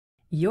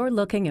You're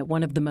looking at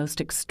one of the most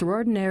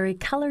extraordinary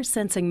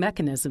color-sensing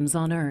mechanisms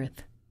on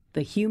Earth,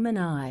 the human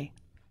eye.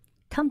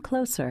 Come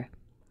closer.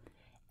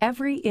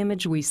 Every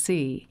image we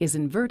see is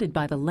inverted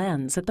by the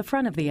lens at the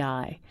front of the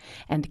eye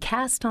and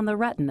cast on the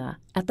retina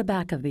at the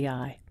back of the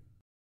eye.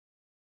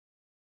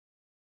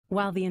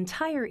 While the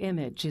entire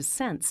image is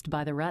sensed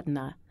by the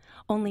retina,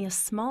 only a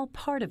small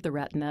part of the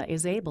retina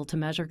is able to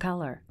measure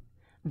color.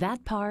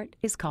 That part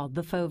is called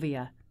the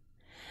fovea.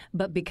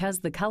 But because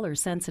the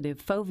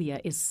color-sensitive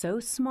fovea is so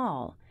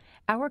small,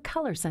 our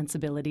color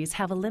sensibilities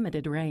have a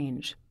limited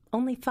range,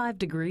 only 5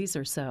 degrees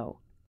or so.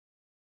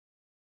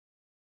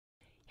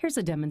 Here's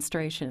a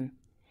demonstration.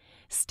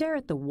 Stare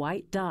at the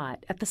white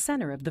dot at the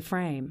center of the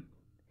frame.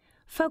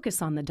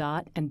 Focus on the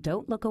dot and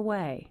don't look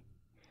away.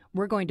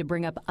 We're going to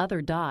bring up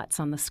other dots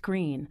on the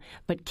screen,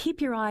 but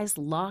keep your eyes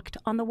locked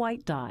on the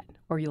white dot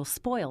or you'll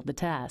spoil the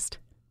test.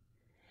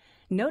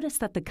 Notice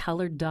that the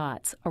colored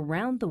dots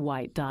around the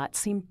white dot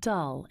seem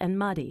dull and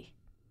muddy.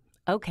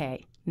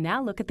 Okay,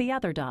 now look at the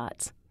other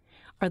dots.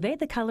 Are they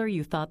the color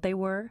you thought they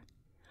were?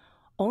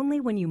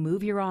 Only when you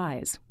move your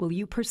eyes will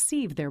you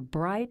perceive their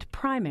bright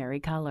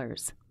primary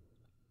colors.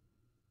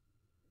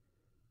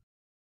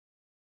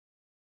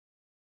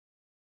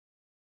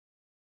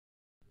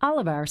 All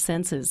of our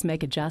senses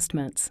make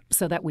adjustments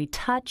so that we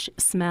touch,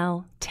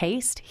 smell,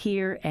 taste,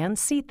 hear, and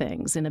see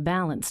things in a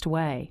balanced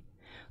way.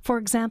 For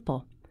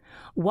example,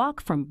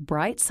 walk from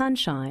bright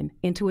sunshine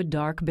into a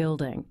dark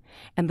building,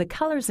 and the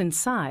colors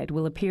inside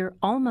will appear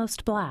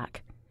almost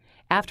black.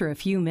 After a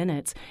few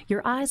minutes,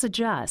 your eyes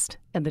adjust,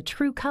 and the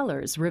true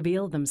colors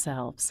reveal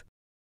themselves.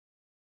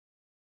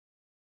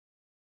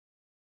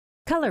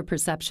 Color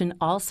perception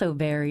also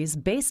varies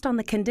based on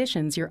the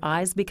conditions your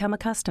eyes become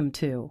accustomed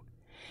to.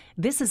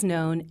 This is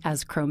known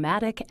as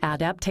chromatic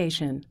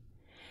adaptation.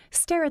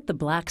 Stare at the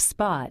black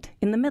spot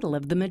in the middle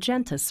of the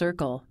magenta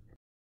circle.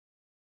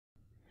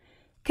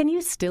 Can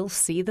you still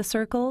see the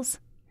circles?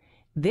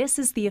 This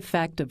is the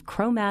effect of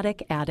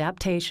chromatic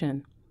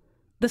adaptation.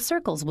 The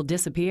circles will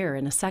disappear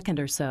in a second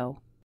or so.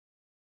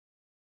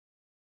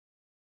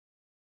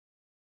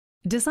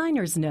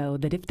 Designers know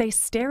that if they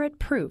stare at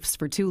proofs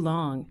for too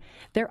long,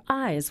 their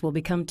eyes will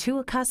become too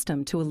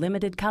accustomed to a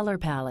limited color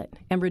palette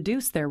and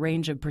reduce their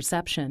range of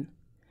perception.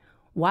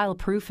 While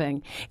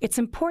proofing, it's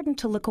important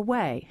to look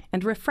away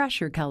and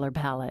refresh your color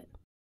palette.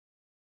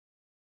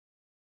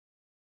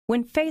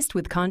 When faced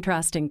with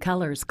contrasting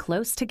colors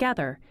close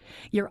together,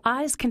 your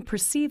eyes can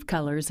perceive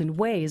colors in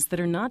ways that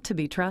are not to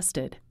be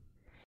trusted.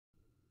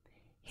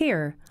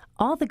 Here,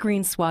 all the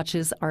green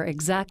swatches are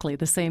exactly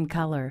the same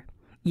color,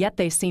 yet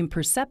they seem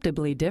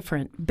perceptibly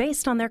different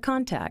based on their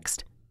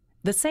context.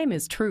 The same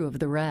is true of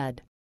the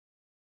red.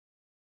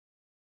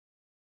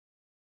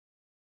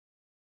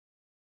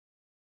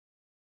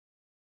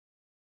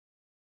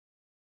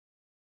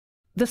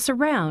 The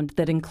surround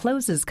that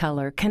encloses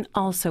color can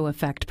also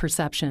affect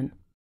perception.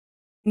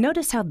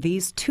 Notice how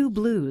these two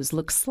blues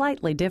look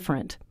slightly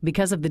different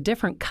because of the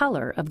different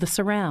color of the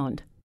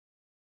surround.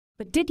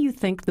 But did you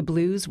think the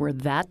blues were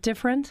that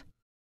different?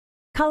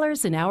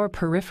 Colors in our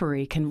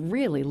periphery can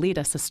really lead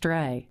us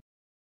astray.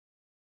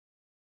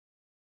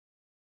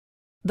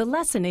 The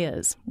lesson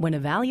is, when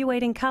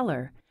evaluating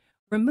color,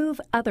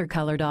 remove other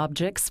colored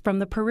objects from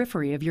the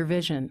periphery of your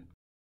vision.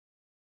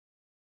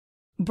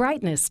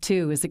 Brightness,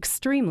 too, is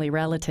extremely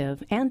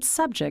relative and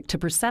subject to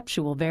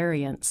perceptual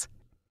variance.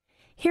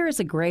 Here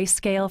is a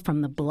grayscale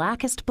from the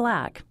blackest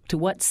black to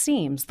what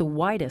seems the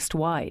whitest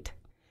white.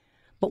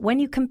 But when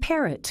you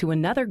compare it to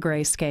another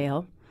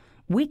grayscale,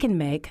 we can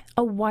make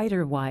a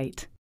whiter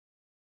white.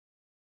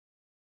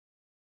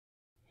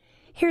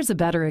 Here's a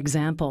better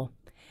example.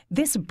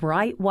 This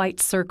bright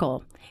white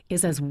circle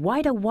is as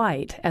white a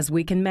white as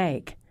we can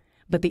make,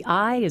 but the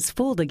eye is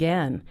fooled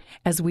again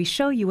as we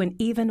show you an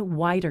even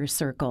whiter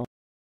circle.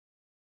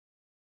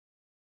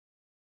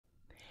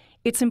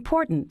 It's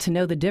important to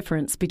know the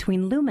difference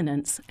between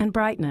luminance and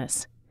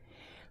brightness.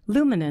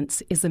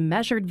 Luminance is a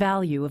measured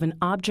value of an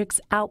object's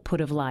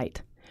output of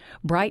light.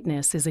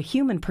 Brightness is a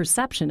human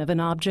perception of an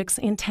object's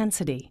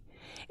intensity.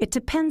 It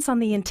depends on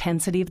the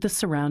intensity of the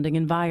surrounding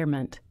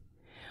environment.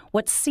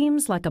 What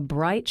seems like a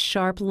bright,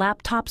 sharp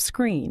laptop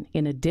screen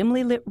in a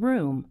dimly lit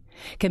room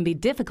can be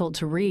difficult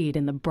to read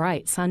in the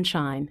bright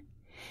sunshine.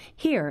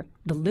 Here,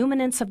 the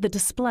luminance of the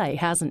display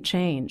hasn't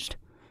changed.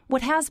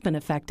 What has been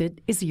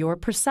affected is your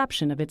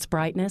perception of its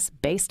brightness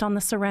based on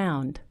the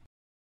surround.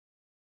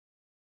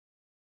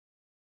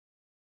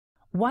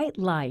 White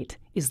light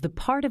is the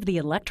part of the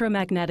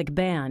electromagnetic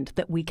band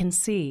that we can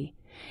see.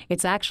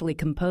 It's actually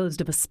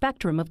composed of a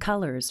spectrum of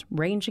colors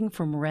ranging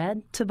from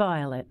red to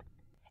violet.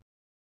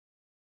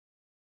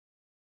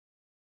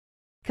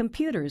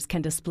 Computers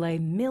can display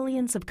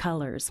millions of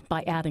colors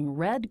by adding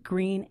red,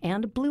 green,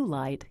 and blue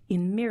light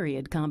in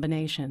myriad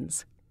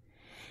combinations.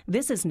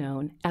 This is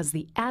known as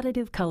the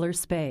additive color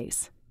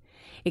space.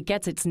 It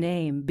gets its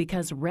name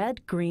because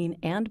red, green,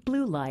 and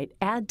blue light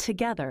add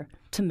together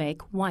to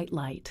make white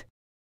light.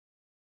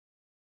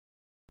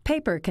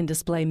 Paper can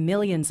display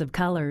millions of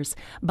colors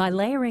by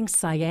layering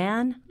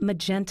cyan,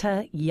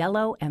 magenta,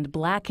 yellow, and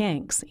black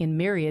inks in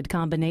myriad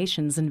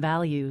combinations and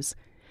values.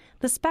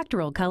 The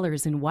spectral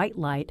colors in white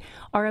light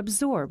are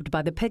absorbed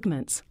by the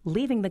pigments,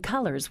 leaving the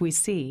colors we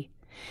see.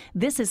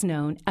 This is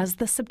known as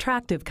the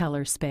subtractive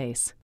color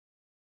space.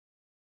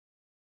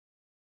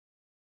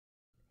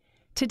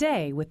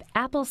 Today, with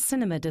Apple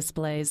Cinema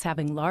displays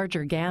having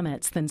larger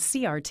gamuts than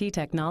CRT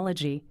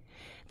technology,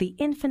 the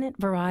infinite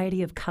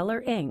variety of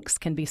color inks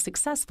can be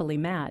successfully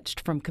matched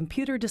from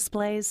computer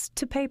displays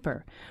to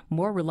paper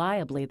more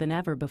reliably than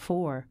ever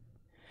before.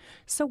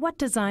 So what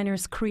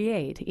designers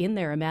create in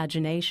their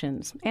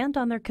imaginations and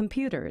on their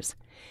computers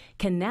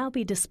can now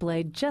be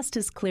displayed just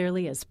as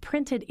clearly as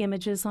printed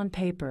images on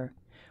paper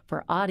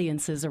for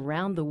audiences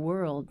around the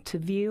world to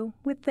view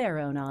with their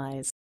own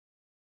eyes.